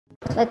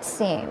let's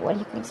see what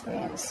you can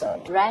experience. So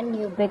brand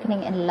new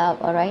beginning in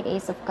love. All right,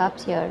 Ace of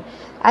Cups here.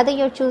 Either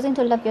you're choosing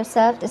to love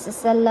yourself, this is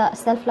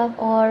self-love,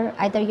 or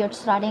either you're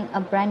starting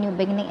a brand new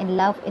beginning in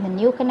love in a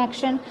new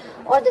connection,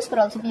 or this could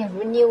also be a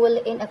renewal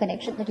in a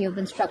connection that you've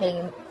been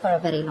struggling for a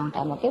very long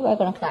time. Okay, we're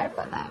going to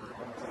clarify that.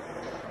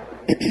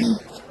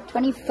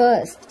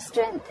 21st,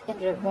 strength in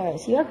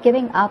reverse. You're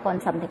giving up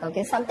on something.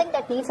 Okay, something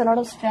that needs a lot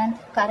of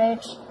strength,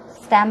 courage,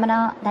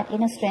 stamina, that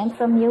inner strength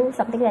from you,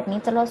 something that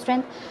needs a lot of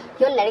strength,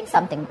 you're letting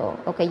something go.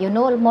 Okay, you're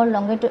no more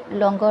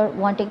longer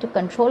wanting to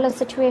control a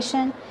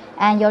situation,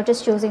 and you're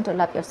just choosing to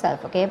love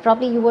yourself. Okay,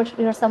 probably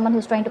you're someone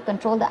who's trying to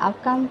control the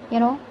outcome, you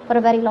know, for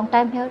a very long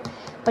time here.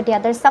 But yeah,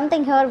 there's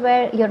something here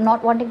where you're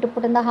not wanting to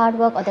put in the hard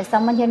work, or there's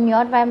someone here in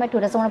your environment who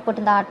doesn't want to put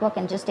in the hard work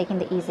and just taking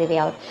the easy way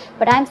out.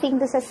 But I'm seeing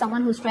this as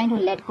someone who's trying to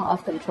let go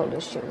of control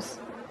issues.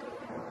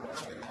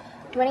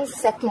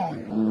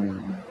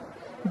 22nd,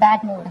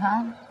 bad mood,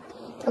 huh?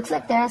 Looks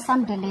like there are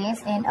some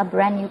delays in a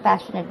brand new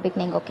passionate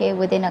beginning, okay,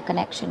 within a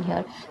connection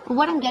here. But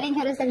what I'm getting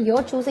here is that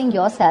you're choosing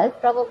yourself,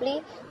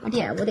 probably. But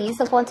yeah, with the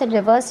Ace of Wands in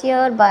reverse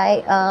here,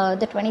 by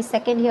the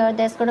 22nd here,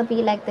 there's going to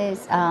be like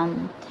this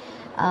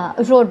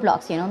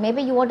roadblocks, you know.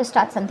 Maybe you want to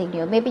start something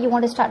new. Maybe you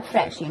want to start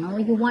fresh, you know.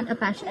 You want a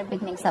passionate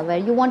beginning somewhere.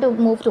 You want to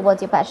move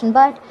towards your passion,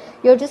 but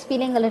you're just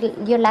feeling a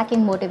little, you're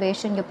lacking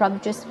motivation. You're probably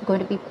just going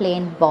to be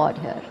plain bored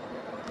here.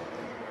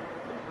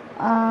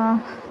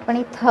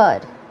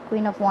 23rd.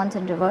 Queen of Wands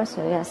in reverse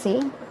here. Yeah,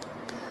 see,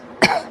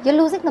 you're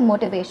losing the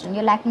motivation,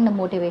 you're lacking the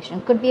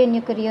motivation. Could be in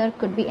your career,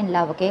 could be in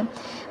love, okay,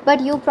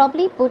 but you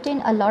probably put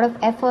in a lot of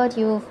effort.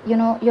 You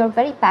know, you're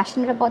very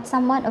passionate about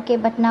someone, okay,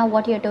 but now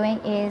what you're doing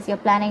is you're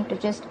planning to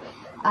just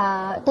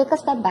take a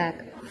step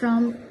back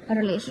from a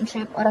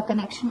relationship or a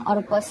connection or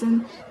a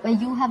person where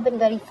you have been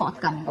very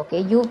forthcoming.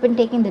 Okay, you've been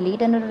taking the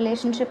lead in a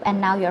relationship,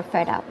 and now you're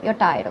fed up, you're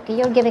tired. Okay,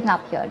 you're giving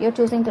up here. You're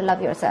choosing to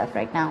love yourself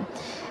right now,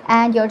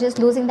 and you're just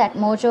losing that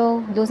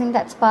mojo, losing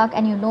that spark,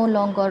 and you no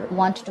longer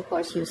want to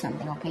pursue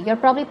something. Okay, you're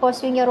probably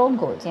pursuing your own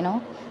goals, you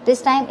know.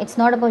 This time it's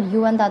not about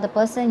you and the other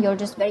person. You're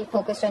just very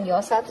focused on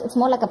yourself. It's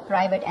more like a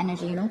private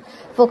energy, you know,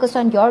 focused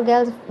on your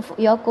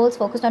goals,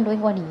 focused on doing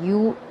what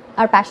you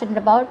are passionate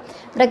about.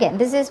 But again,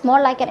 this is more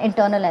like an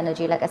internal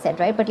energy, like I said,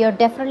 right? But you're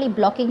definitely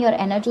blocking your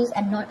energies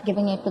and not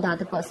giving it to the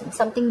other person.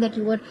 Something that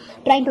you were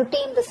trying to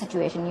tame the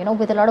situation, you know,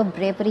 with a lot of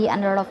bravery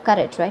and a lot of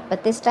courage, right?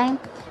 But this time,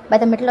 by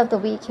the middle of the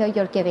week here,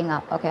 you're giving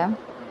up. Okay,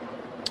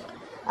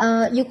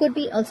 you could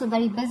be also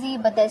very busy,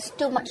 but there's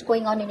too much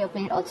going on in your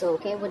plate also.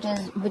 Okay,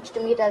 which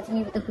to me tells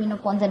me with the Queen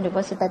of Wands in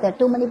reverse that there are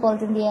too many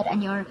balls in the air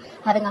and you're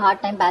having a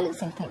hard time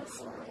balancing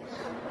things.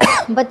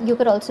 But you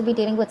could also be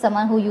dealing with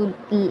someone who you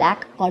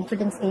lack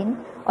confidence in,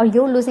 or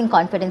you're losing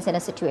confidence in a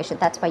situation.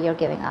 That's why you're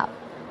giving up.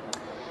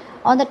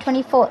 On the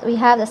 24th, we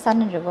have the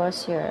Sun in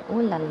reverse here.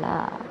 Ooh la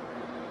la.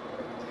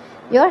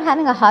 You're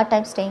having a hard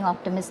time staying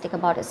optimistic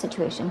about a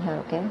situation here,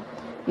 okay?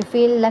 You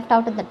feel left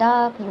out in the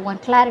dark. You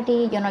want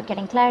clarity. You're not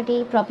getting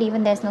clarity. Probably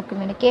even there's no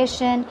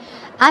communication.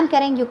 I'm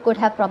getting you could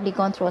have probably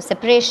gone through a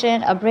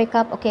separation, a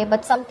breakup, okay?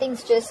 But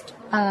something's just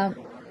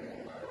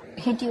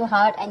hit you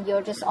hard, and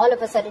you're just all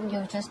of a sudden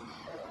you've just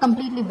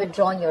completely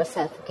withdrawn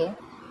yourself, okay?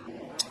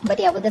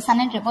 But yeah, with the Sun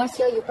in reverse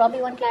here, you probably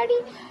want clarity.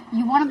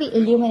 You want to be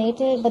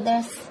illuminated, but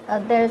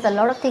there's a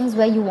lot of things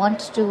where you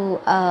want to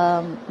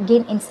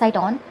gain insight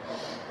on.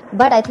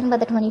 But I think by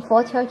the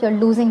 24th here, you're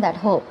losing that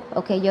hope.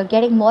 Okay, you're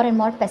getting more and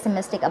more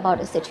pessimistic about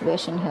a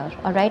situation here.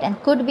 All right, and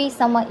you could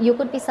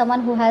be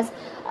someone who has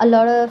a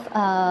lot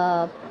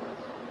of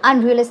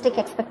unrealistic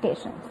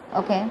expectations.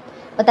 Okay,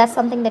 but that's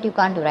something that you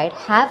can't do, right?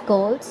 Have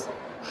goals,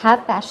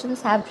 have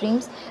passions, have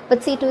dreams,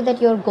 but see to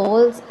that your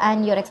goals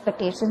and your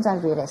expectations are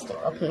realistic.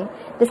 Okay,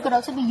 this could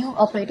also be you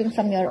operating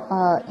from your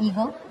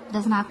ego.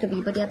 Doesn't have to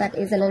be, but yeah, that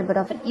is a little bit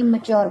of an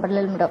immature but a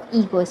little bit of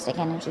egoistic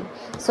energy.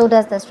 So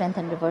does the Strength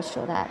in reverse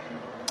show that.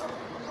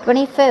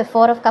 25th,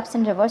 Four of Cups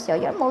in reverse here.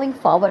 You're moving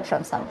forward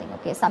from something.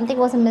 Okay, something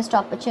was a missed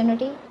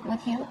opportunity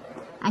with you,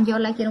 and you're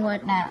like, you know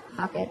what, nah,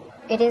 fuck it.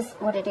 It is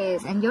what it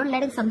is, and you're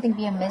letting something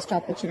be a missed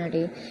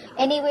opportunity.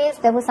 Anyways,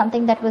 there was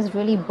something that was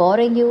really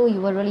boring you.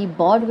 You were really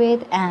bored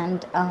with,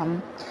 and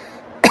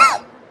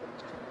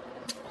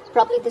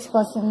probably this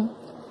person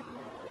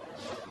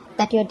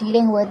that you're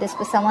dealing with, this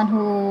was someone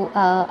who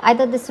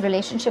either this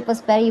relationship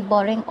was very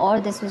boring, or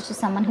this was just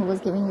someone who was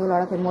giving you a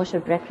lot of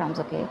emotional breadcrumbs.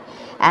 Okay,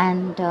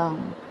 and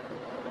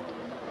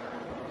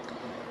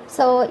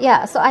so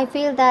yeah, so I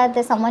feel that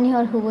there's someone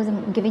here who was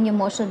giving you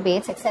emotional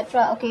baits,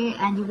 etc. Okay,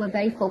 and you were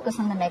very focused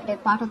on the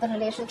negative part of the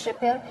relationship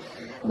here.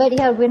 But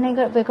yeah, we're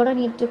going to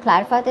need to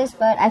clarify this.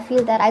 But I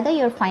feel that either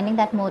you're finding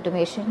that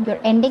motivation, you're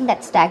ending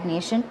that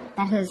stagnation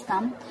that has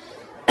come,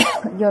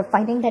 you're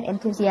finding that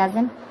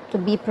enthusiasm to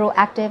be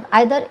proactive,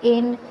 either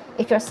in,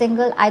 if you're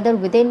single, either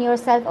within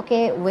yourself,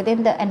 okay,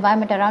 within the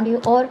environment around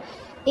you, or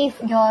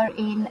if you're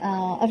in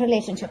a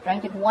relationship,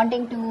 right? You're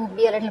wanting to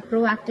be a little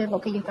proactive,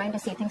 okay? You're trying to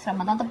see things from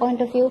another point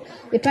of view.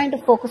 You're trying to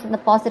focus on the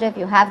positive.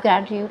 You have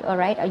gratitude, all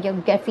right? Or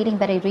you're feeling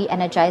very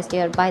re-energized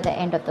here by the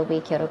end of the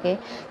week here, okay?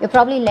 You're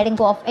probably letting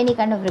go of any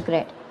kind of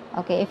regret,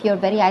 okay? If you're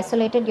very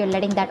isolated, you're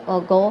letting that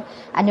go,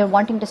 and you're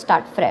wanting to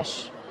start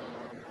fresh.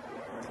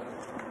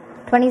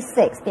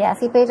 26th, yeah,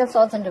 see Page of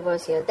Swords in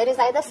reverse here. There is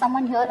either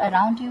someone here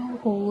around you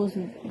who's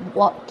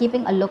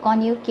keeping a look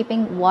on you,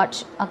 keeping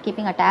watch or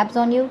keeping a tabs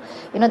on you.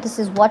 You know, this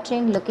is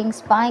watching, looking,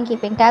 spying,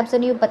 keeping tabs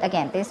on you, but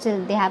again,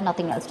 they have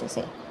nothing else to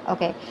say,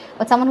 okay?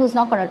 But someone who's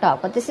not going to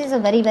talk. But this is a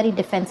very, very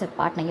defensive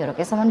partner here,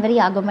 okay? Someone very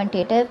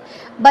argumentative,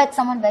 but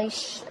someone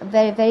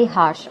very, very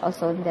harsh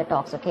also in their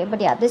talks, okay?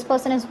 But yeah, this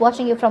person is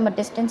watching you from a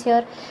distance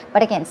here.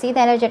 But again, see the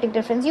energetic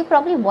difference. You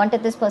probably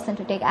wanted this person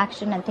to take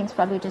action, and things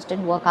probably just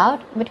didn't work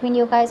out between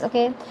you guys,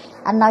 okay?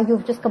 And now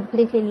you've just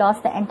completely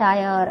lost the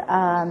entire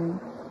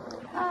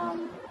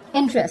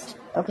interest,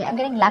 okay? I'm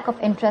getting lack of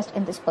interest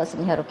in this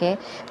person here, okay?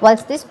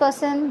 Whilst this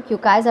person, you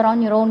guys are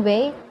on your own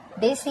way.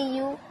 They see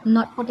you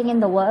not putting in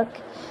the work,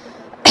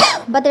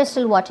 but they're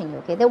still watching you,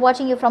 okay? They're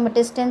watching you from a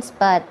distance,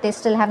 but they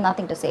still have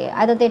nothing to say.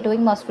 Either they're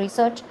doing more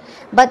research,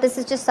 but this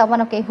is just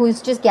someone, okay, who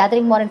is just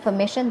gathering more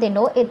information. They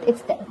know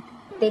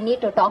they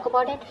need to talk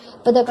about it,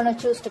 but they're going to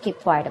choose to keep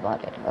quiet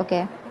about it,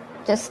 okay?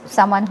 Just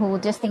someone who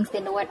just thinks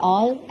they know it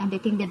all, and they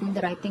think they're doing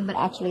the right thing, but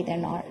actually they're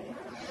not.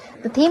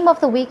 The theme of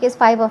the week is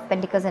 5 of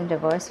Pentacles in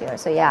reverse here.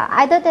 So yeah,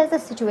 either there's a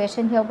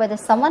situation here where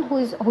there's someone who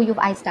you've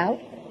iced out,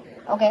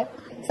 okay?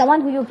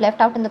 Someone who you've left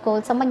out in the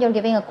cold, someone you're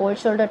giving a cold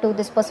shoulder to.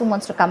 This person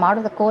wants to come out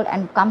of the cold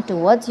and come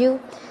towards you.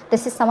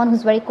 This is someone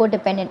who's very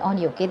codependent on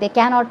you, okay? They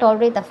cannot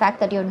tolerate the fact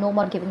that you're no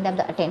more giving them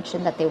the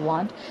attention that they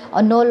want,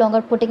 or no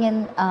longer putting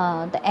in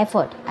the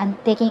effort and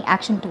taking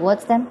action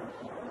towards them,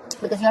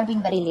 because you're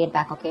being very laid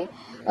back, okay?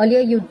 Earlier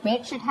you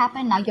made shit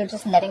happen, now you're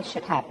just letting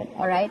shit happen,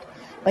 all right?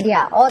 But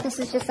yeah, or this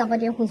is just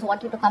somebody who's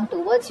wanting to come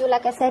towards you,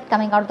 like I said,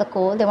 coming out of the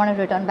cold. They want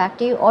to return back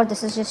to you, or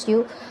this is just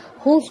you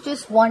who's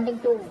just wanting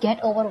to get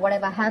over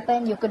whatever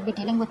happened. You could be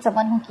dealing with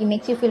someone who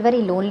makes you feel very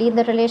lonely in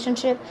the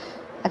relationship.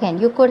 Again,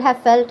 you could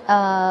have felt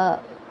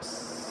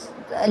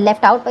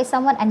left out by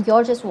someone, and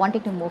you're just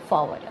wanting to move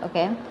forward,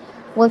 okay?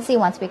 We'll see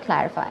once we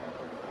clarify.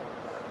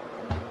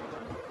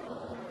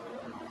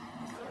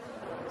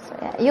 So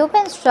yeah, you've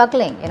been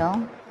struggling, you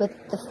know, with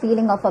the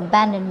feeling of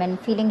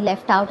abandonment, feeling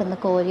left out in the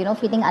cold, you know,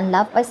 feeling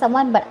unloved by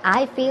someone. But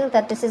I feel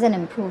that this is an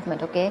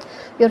improvement, okay?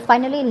 You're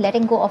finally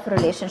letting go of a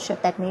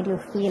relationship that made you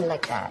feel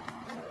like that.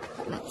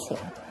 Let's see.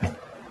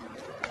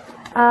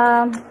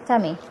 Tell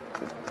me,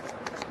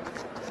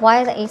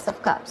 why the Ace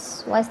of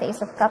Cups? Why is the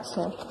Ace of Cups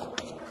here?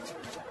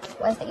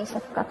 Why is the Ace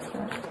of Cups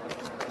here?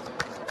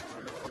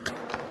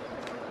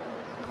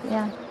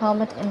 Yeah,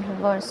 Hermit in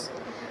reverse.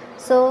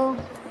 So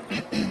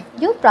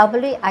you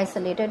probably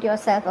isolated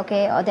yourself,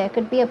 okay? Or there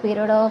could be a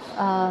period of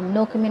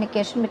no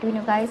communication between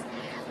you guys,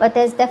 but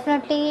there's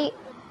definitely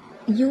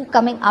you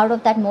coming out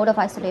of that mode of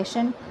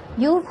isolation.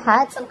 You've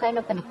had some kind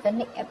of an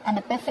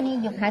epiphany,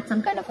 you've had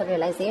some kind of a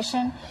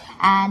realization,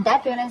 and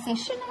that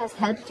realization has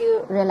helped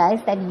you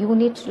realize that you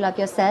need to love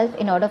yourself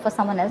in order for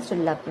someone else to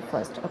love you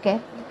first, okay?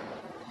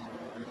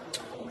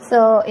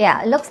 So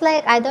yeah, looks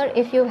like either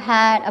if you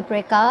had a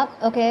breakup,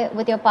 okay,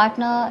 with your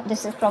partner,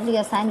 this is probably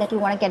a sign that you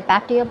want to get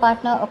back to your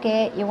partner,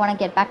 okay? You want to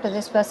get back to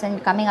this person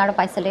coming out of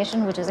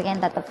isolation, which is again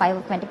that the 5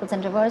 of Pentacles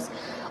in reverse.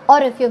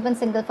 Or if you've been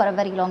single for a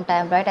very long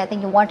time, right? I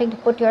think you're wanting to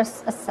put your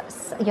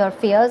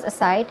fears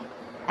aside,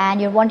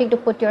 and you're wanting to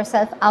put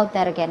yourself out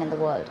there again in the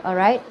world, all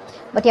right?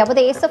 But yeah, with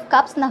the Ace of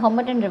Cups and the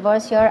Hermit in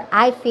reverse here,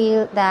 I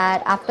feel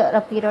that after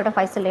a period of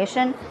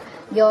isolation,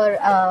 you're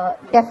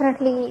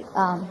definitely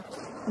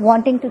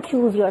wanting to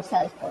choose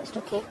yourself first,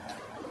 okay?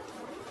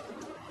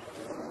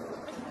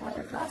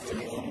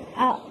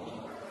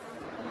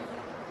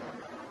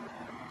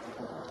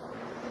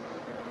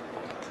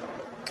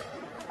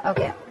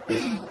 Okay.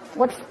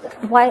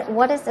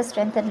 What is the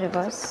Strength in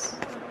reverse?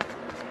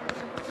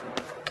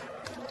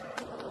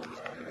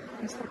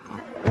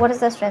 What is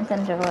the Strength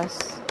in reverse?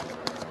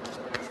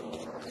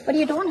 But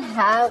you don't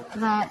have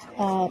that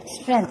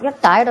strength. You're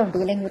tired of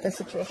dealing with the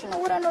situation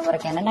over and over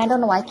again. And I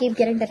don't know, I keep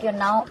getting that you're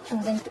now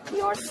choosing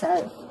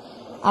yourself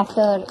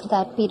after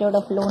that period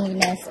of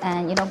loneliness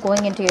and, you know,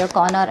 going into your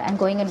corner and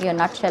going into your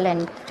nutshell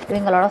and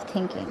doing a lot of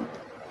thinking.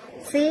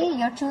 See,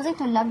 you're choosing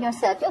to love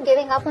yourself. You're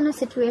giving up on a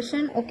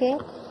situation, okay?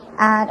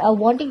 And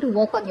wanting to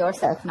work on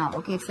yourself now,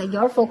 okay? It's like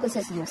your focus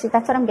is you. See,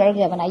 that's what I'm getting,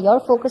 Gemini. Your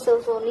focus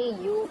is only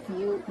you,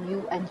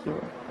 and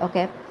you,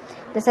 okay?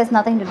 This has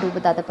nothing to do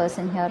with the other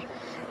person here.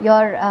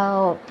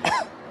 You're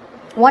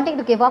wanting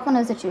to give up on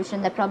a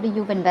situation that probably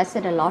you've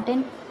invested a lot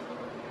in,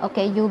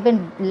 okay? You've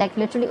been like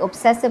literally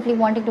obsessively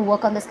wanting to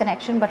work on this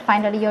connection, but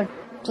finally you're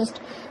just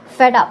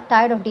fed up,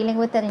 tired of dealing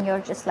with it, and you're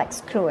just like,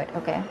 screw it,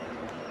 okay?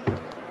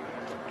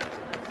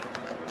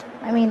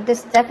 I mean,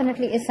 this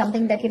definitely is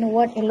something that, you know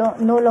what, you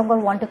no longer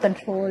want to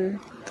control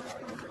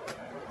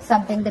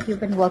something that you've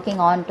been working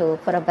on to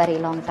for a very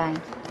long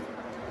time.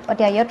 But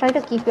yeah, you're trying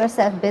to keep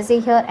yourself busy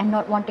here and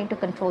not wanting to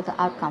control the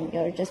outcome.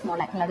 You're just more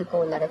like, let it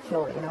go, let it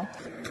flow, you know.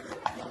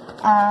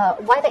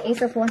 Why the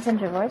Ace of Wands in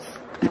reverse?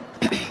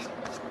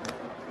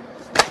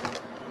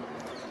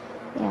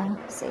 Yeah,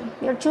 see,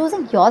 you're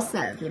choosing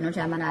yourself, you know,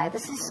 Gemini.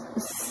 This is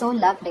so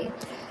lovely.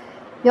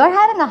 You're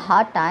having a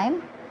hard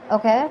time,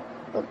 okay?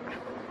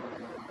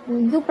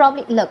 You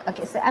probably, look,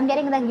 okay, so I'm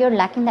getting that you're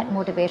lacking that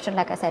motivation,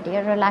 like I said.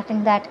 You're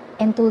lacking that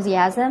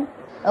enthusiasm,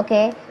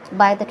 okay,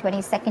 by the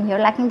 22nd. You're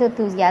lacking the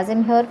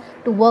enthusiasm here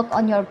to work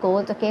on your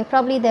goals, okay.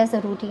 Probably there's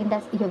a routine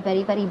that you're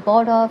very, very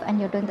bored of and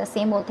you're doing the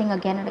same old thing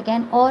again and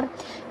again, or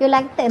you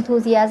lack the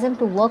enthusiasm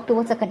to work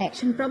towards a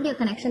connection, probably a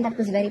connection that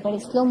was very, very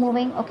slow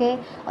moving, okay,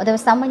 or there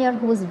was someone here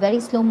who was very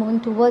slow moving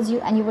towards you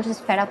and you were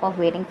just fed up of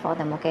waiting for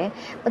them, okay.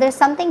 But there's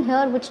something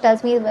here which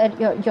tells me that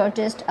you're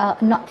just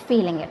not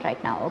feeling it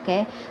right now,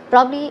 okay.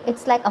 Probably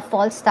it's like a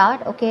false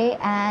start, okay,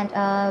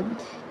 and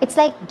it's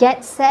like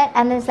get set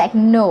and then it's like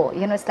no,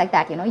 you know, it's like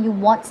that, you know, you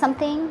want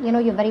something, you know,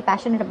 you're very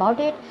passionate about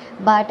it,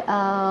 but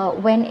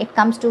when it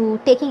comes to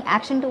taking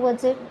action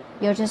towards it,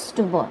 you're just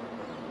too bored.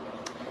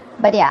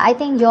 But yeah, I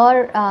think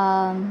your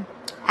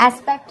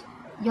aspect,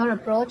 your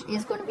approach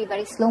is going to be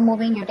very slow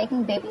moving. You're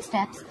taking baby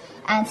steps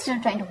and still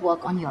trying to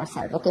work on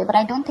yourself, okay. But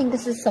I don't think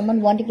this is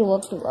someone wanting to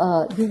work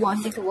to you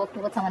wanting to work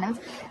towards someone else.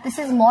 This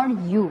is more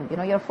you, you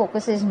know, your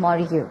focus is more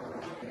you.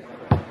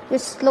 You're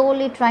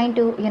slowly trying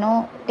to, you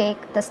know,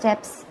 take the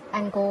steps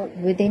and go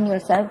within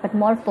yourself, but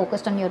more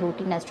focused on your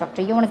routine and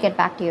structure. You want to get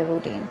back to your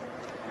routine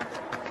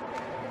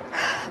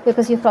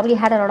because you've probably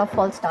had a lot of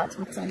false starts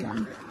with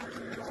someone.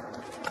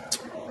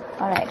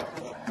 All right,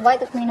 why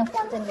the Queen of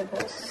Wands in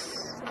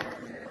reverse?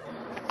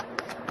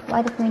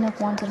 Why the Queen of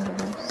Wands in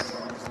reverse?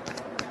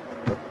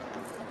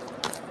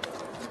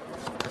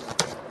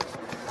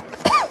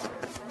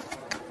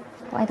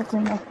 Why the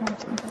Queen of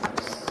Wands in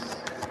reverse?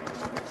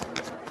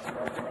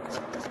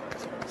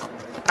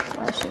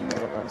 Why is she in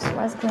reverse?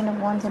 Why is the Queen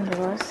of Wands in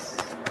reverse?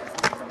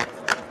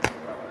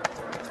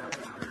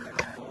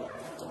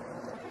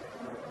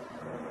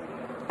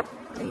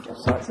 Page of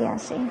Swords, yeah,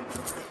 see?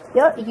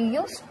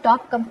 You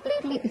stop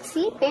completely.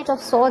 See, Page of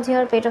Swords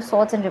here, Page of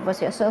Swords in reverse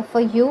here. So for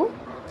you,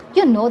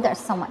 you know there's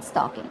someone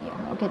stalking you.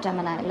 Okay,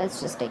 Gemini, let's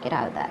just take it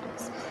how that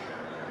is.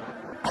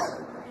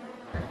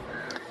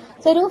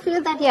 So I do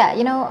feel that, yeah,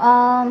 you know,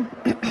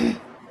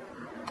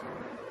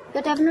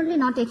 you're definitely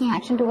not taking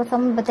action towards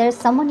someone, but there's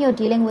someone you're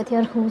dealing with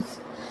here who's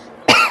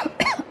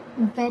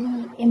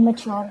very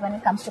immature when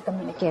it comes to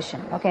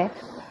communication, okay.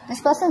 This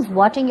person's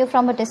watching you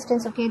from a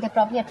distance, okay. They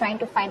probably are trying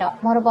to find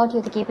out more about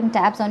you, they're keeping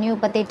tabs on you,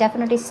 but they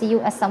definitely see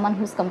you as someone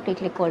who's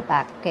completely pulled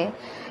back, okay.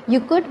 You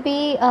could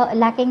be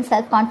lacking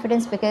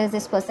self-confidence because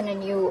this person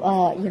and you,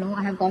 you know,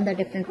 have gone their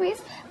different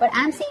ways, but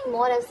I'm seeing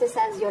more as this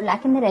as you're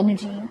lacking that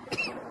energy,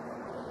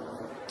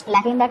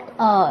 lacking that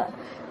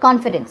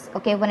confidence,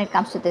 okay, when it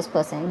comes to this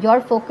person.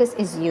 Your focus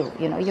is you,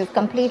 you know, you're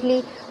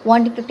completely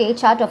wanting to take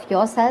charge of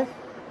yourself,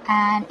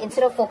 and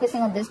instead of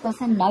focusing on this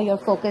person, now your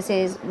focus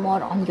is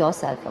more on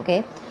yourself,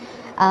 okay.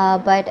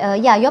 But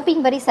yeah, you're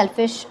being very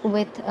selfish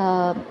with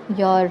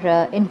your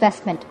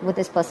investment with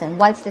this person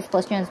whilst this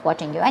person is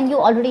watching you, and you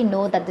already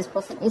know that this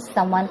person is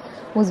someone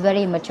who's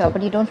very immature,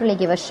 but you don't really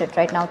give a shit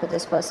right now to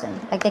this person.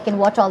 Like, they can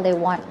watch all they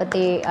want, but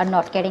they are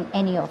not getting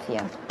any of you.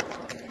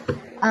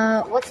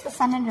 What's the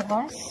Sun in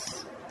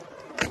reverse?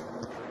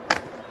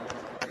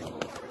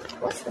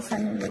 What's the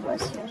Sun in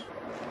reverse here?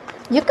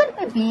 You could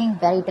be being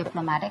very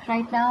diplomatic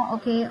right now,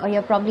 okay, or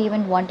you're probably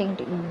even wanting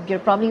to, you're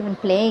probably even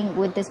playing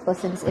with this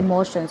person's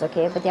emotions,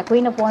 okay. But the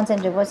Queen of Wands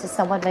in reverse is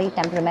someone very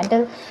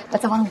temperamental,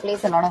 but someone who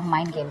plays a lot of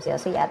mind games here.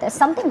 So yeah, there's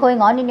something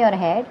going on in your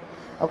head,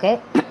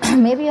 okay.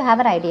 Maybe you have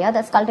an idea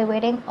that's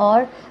cultivating,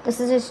 or this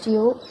is just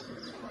you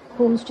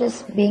who's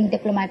just being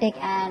diplomatic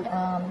and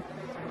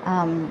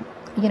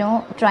you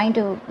know, trying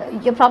to,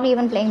 you're probably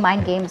even playing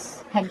mind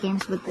games, head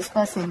games with this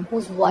person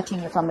who's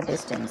watching you from a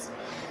distance.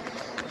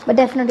 But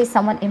definitely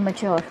someone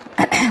immature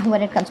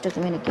when it comes to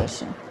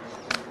communication.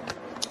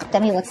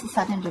 Tell me, what's the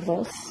Sun in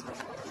reverse?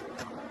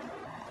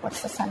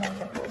 What's the Sun in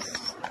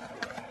reverse?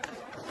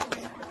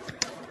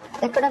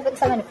 There could have been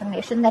some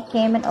information that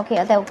came in,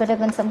 okay, there could have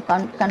been some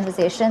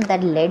conversation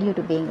that led you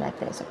to being like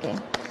this, okay.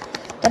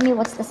 Tell me,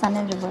 what's the Sun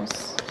in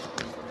reverse?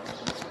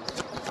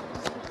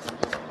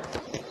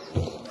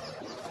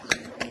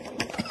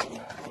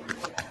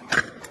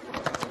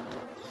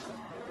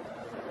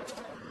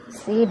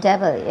 See,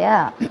 Devil,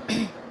 yeah.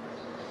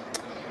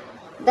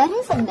 There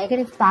is a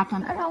negative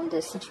pattern around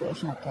this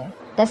situation, okay.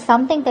 There's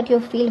something that you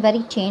feel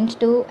very changed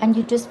to, and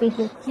you just feel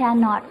you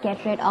cannot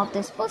get rid of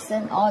this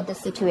person or this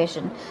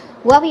situation.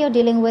 Whoever you're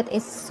dealing with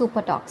is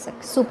super toxic,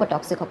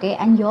 okay.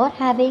 And you're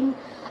having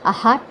a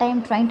hard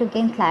time trying to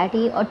gain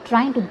clarity or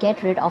trying to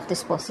get rid of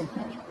this person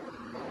here.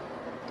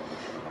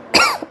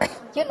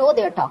 You know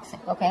they're toxic,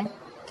 okay.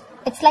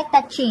 It's like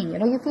that chain, you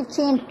know, you feel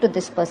chained to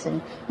this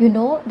person. You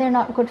know they're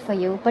not good for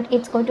you, but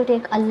it's going to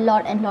take a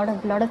lot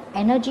of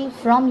energy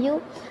from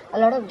you, a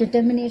lot of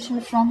determination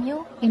from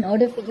you in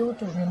order for you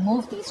to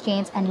remove these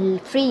chains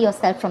and free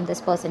yourself from this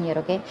person here,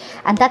 okay.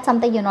 And that's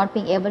something you're not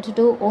being able to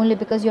do only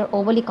because you're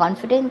overly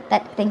confident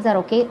that things are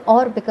okay,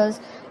 or because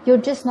you're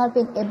just not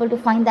being able to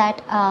find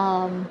that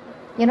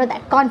you know,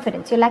 that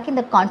confidence. You're lacking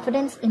the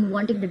confidence in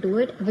wanting to do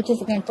it, which is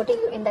again putting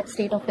you in that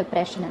state of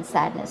depression and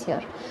sadness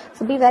here.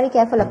 So be very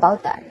careful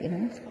about that, you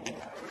know.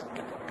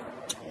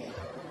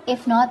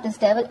 If not, this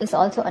Devil is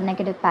also a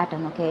negative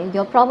pattern, okay.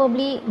 You're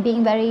probably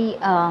being very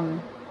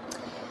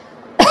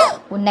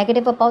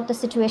negative about the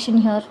situation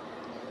here.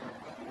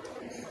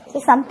 So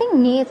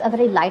something needs a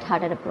very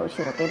light-hearted approach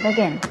here, okay? But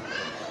again,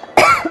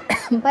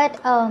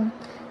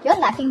 you're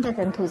lacking that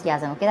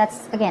enthusiasm, okay?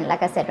 That's, again,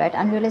 like I said, right?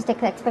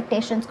 Unrealistic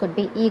expectations, could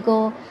be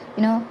ego,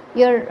 you know,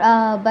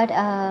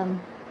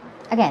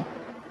 again,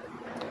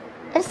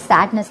 there's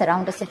sadness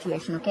around a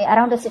situation, okay?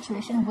 Around a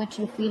situation which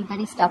you feel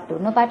very stuck to.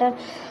 No matter,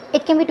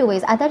 it can be two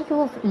ways. Either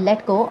you've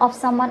let go of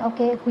someone,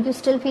 okay, who you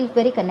still feel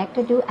very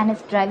connected to and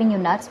it's driving you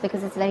nuts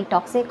because it's very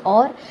toxic,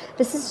 or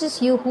this is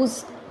just you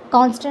who's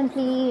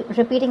constantly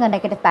repeating a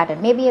negative pattern.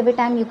 Maybe every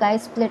time you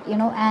guys split, you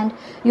know, and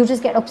you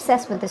just get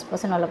obsessed with this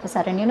person all of a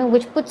sudden, you know,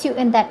 which puts you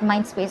in that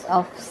mind space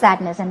of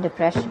sadness and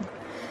depression.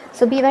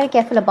 So be very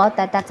careful about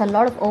that. That's a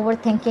lot of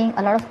overthinking,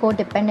 a lot of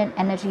codependent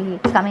energy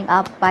coming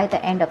up by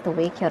the end of the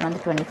week here on the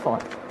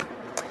 24th.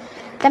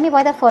 Tell me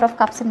why the Four of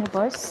Cups in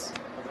reverse.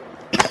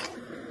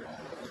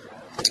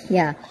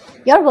 Yeah,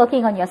 you're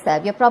working on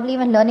yourself. You're probably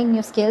even learning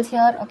new skills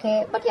here,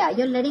 okay? But yeah,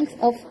 you're letting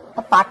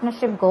a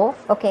partnership go,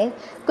 okay?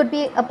 Could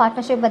be a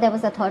partnership where there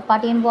was a third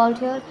party involved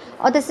here,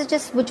 or this is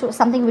just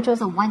something which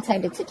was a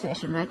one-sided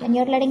situation, right? And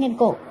you're letting it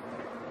go.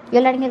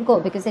 You're letting it go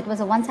because it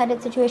was a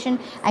one-sided situation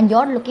and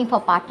you're looking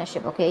for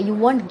partnership, okay? You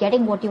weren't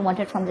getting what you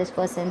wanted from this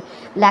person.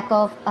 Lack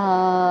of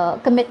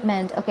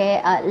commitment,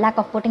 okay? Lack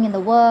of putting in the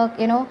work,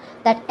 you know,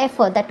 that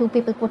effort that two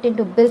people put in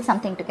to build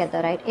something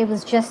together, right? It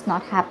was just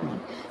not happening.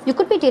 You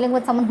could be dealing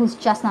with someone who's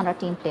just not a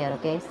team player,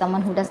 okay?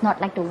 Someone who does not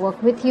like to work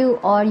with you,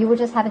 or you were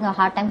just having a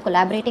hard time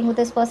collaborating with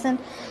this person.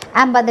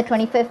 And by the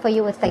 25th for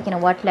you, it's like, you know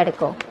what, let it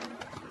go.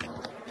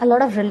 A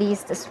lot of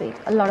release this week,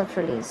 a lot of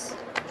release.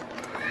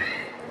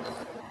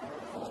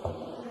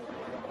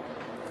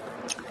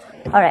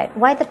 Alright,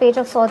 why the Page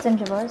of Swords in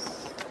reverse?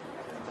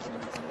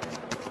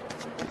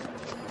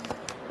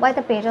 Why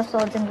the Page of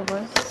Swords in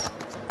reverse?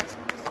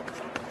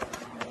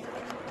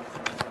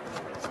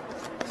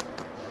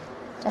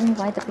 Tell me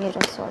why the Page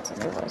of Swords in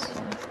reverse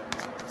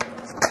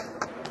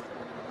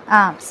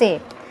here. See,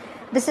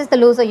 this is the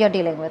loser you're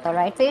dealing with,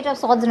 alright? Page of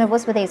Swords in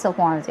reverse with Ace of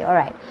Wands here,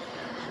 alright.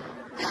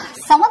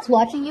 Someone's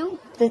watching you.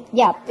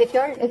 Yeah, if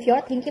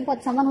you're thinking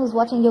about someone who's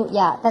watching you,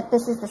 yeah, that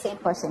this is the same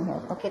person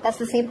here, okay? That's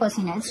the same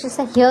person here. It's just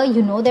that here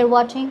you know they're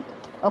watching,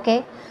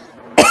 okay?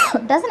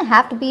 Doesn't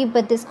have to be,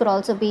 but this could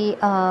also be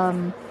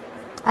a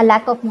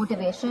lack of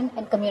motivation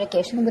and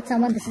communication with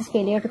someone. This is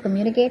failure to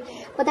communicate.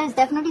 But there's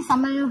definitely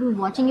someone who's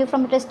watching you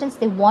from a distance.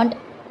 They want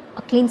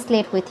a clean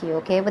slate with you,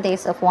 okay? With the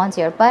Ace of Wands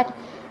here. But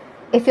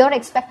if you're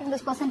expecting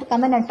this person to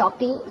come in and talk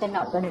to you, they're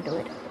not going to do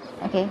it,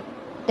 okay?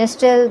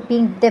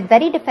 They're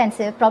very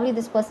defensive. Probably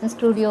this person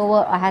screwed you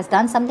over or has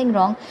done something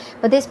wrong,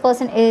 but this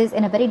person is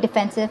in a very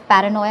defensive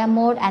paranoia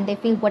mode, and they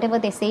feel whatever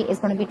they say is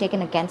going to be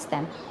taken against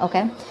them,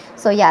 okay?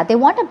 So yeah, they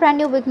want a brand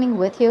new beginning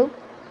with you,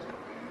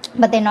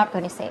 but they're not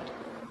going to say it.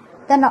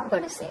 They're not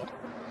going to say it.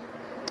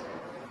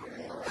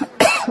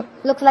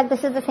 Looks like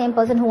this is the same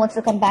person who wants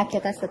to come back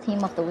here. That's the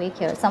theme of the week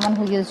here. Someone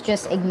who you're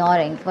just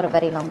ignoring for a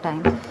very long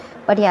time.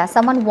 But yeah,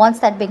 someone wants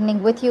that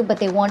beginning with you, but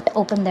they won't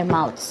open their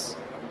mouths.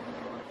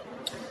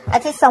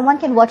 I'd say someone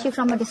can watch you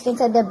from a distance,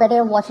 and they're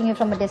better watching you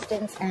from a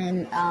distance,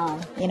 and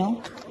you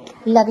know,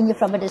 loving you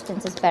from a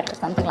distance is better,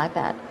 something like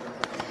that.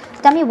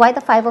 Tell me why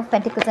the Five of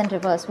Pentacles in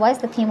reverse. Why is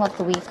the theme of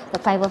the week the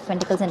Five of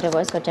Pentacles in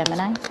reverse for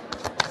Gemini?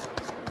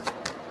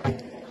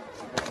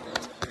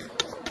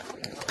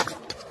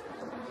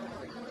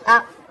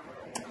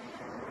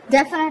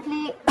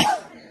 Definitely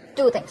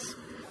two things.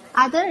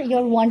 Either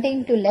you're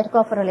wanting to let go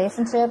of a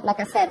relationship, like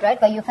I said,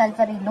 right, where you felt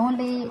very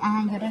lonely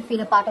and you didn't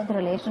feel a part of the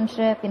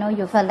relationship, you know,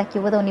 you felt like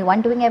you were the only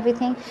one doing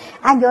everything,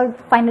 and you're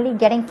finally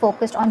getting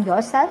focused on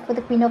yourself with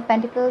the Queen of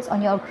Pentacles,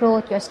 on your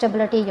growth, your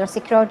stability, your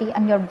security,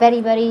 and you're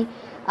very, very,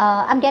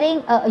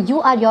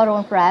 you are your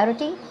own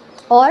priority.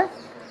 Or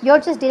you're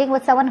just dealing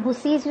with someone who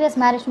sees you as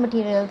marriage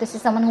material. This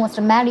is someone who wants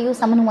to marry you,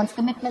 someone who wants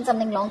commitment,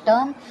 something long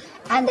term,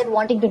 and they're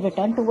wanting to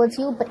return towards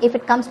you. But if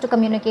it comes to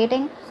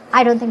communicating,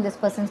 I don't think this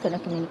person's going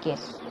to communicate.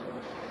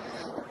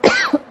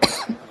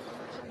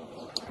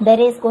 There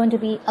is going to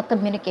be a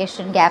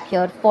communication gap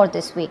here for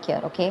this week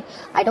here, okay?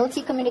 I don't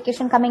see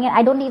communication coming in.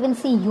 I don't even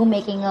see you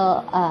making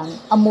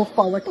a move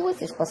forward towards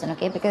this person,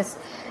 okay? Because,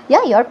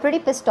 yeah, you're pretty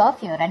pissed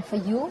off here. And for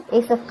you,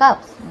 Ace of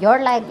Cups,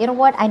 you're like, you know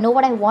what? I know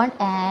what I want,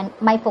 and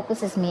my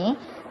focus is me.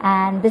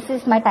 And this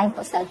is my time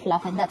for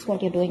self-love, and that's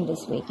what you're doing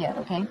this week here,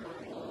 okay?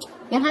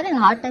 You're having a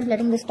hard time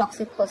letting this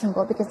toxic person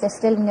go because they're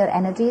still in your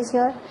energies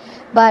here.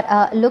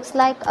 But looks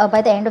like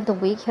by the end of the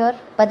week here,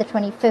 by the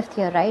 25th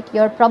here, right,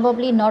 you're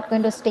probably not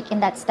going to stick in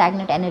that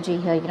stagnant energy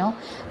here, you know,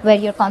 where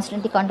you're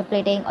constantly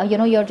contemplating, or, you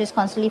know, you're just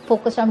constantly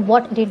focused on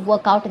what did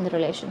work out in the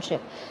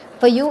relationship.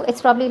 For you,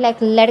 it's probably like,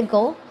 let it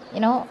go,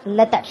 you know,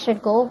 let that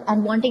shit go,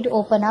 and wanting to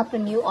open up to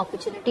new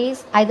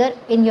opportunities, either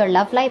in your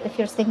love life if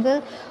you're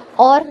single,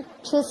 or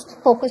just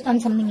focused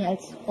on something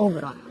else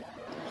overall.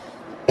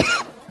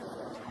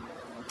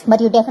 But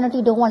you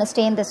definitely don't want to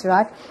stay in this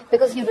rut,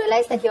 because you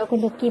realize that you're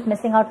going to keep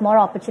missing out more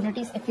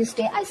opportunities if you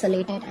stay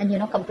isolated and, you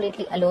know,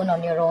 completely alone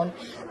on your own,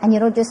 and, you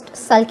know, just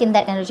sulk in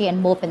that energy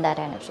and mope in that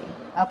energy,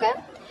 okay?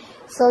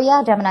 So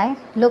yeah, Gemini,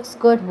 looks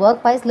good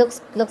work wise.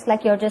 Looks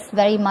like you're just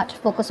very much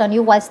focused on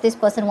you, whilst this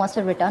person wants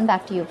to return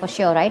back to you for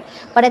sure, right?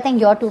 But I think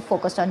you're too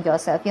focused on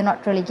yourself. You're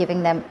not really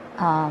giving them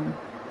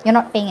you're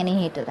not paying any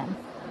heed to them.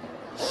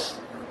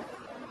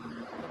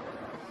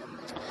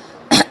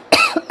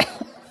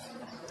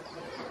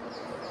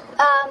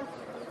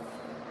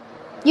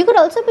 You could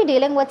also be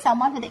dealing with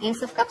someone with the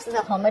Ace of Cups and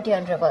the Hermit here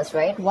in reverse,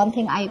 right? One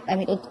thing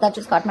that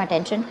just got my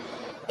attention.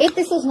 If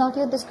this is not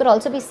you, this could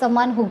also be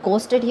someone who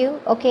ghosted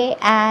you, okay?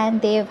 And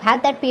they've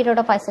had that period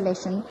of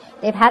isolation.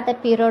 They've had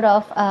that period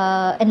of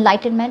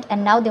enlightenment,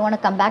 and now they want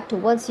to come back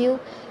towards you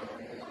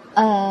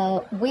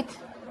with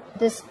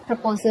this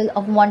proposal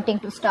of wanting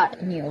to start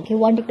anew, okay?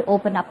 Wanting to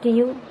open up to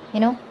you,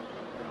 you know?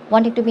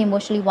 Wanting to be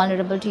emotionally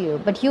vulnerable to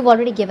you. But you've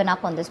already given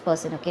up on this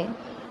person, okay?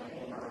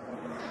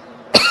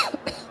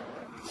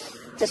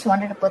 Just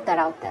wanted to put that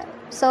out there.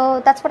 So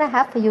that's what I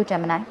have for you,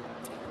 Gemini.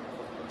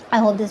 I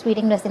hope this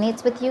reading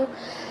resonates with you.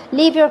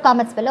 Leave your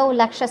comments below,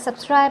 like, share,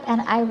 subscribe,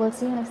 and I will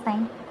see you next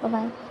time.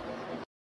 Bye-bye.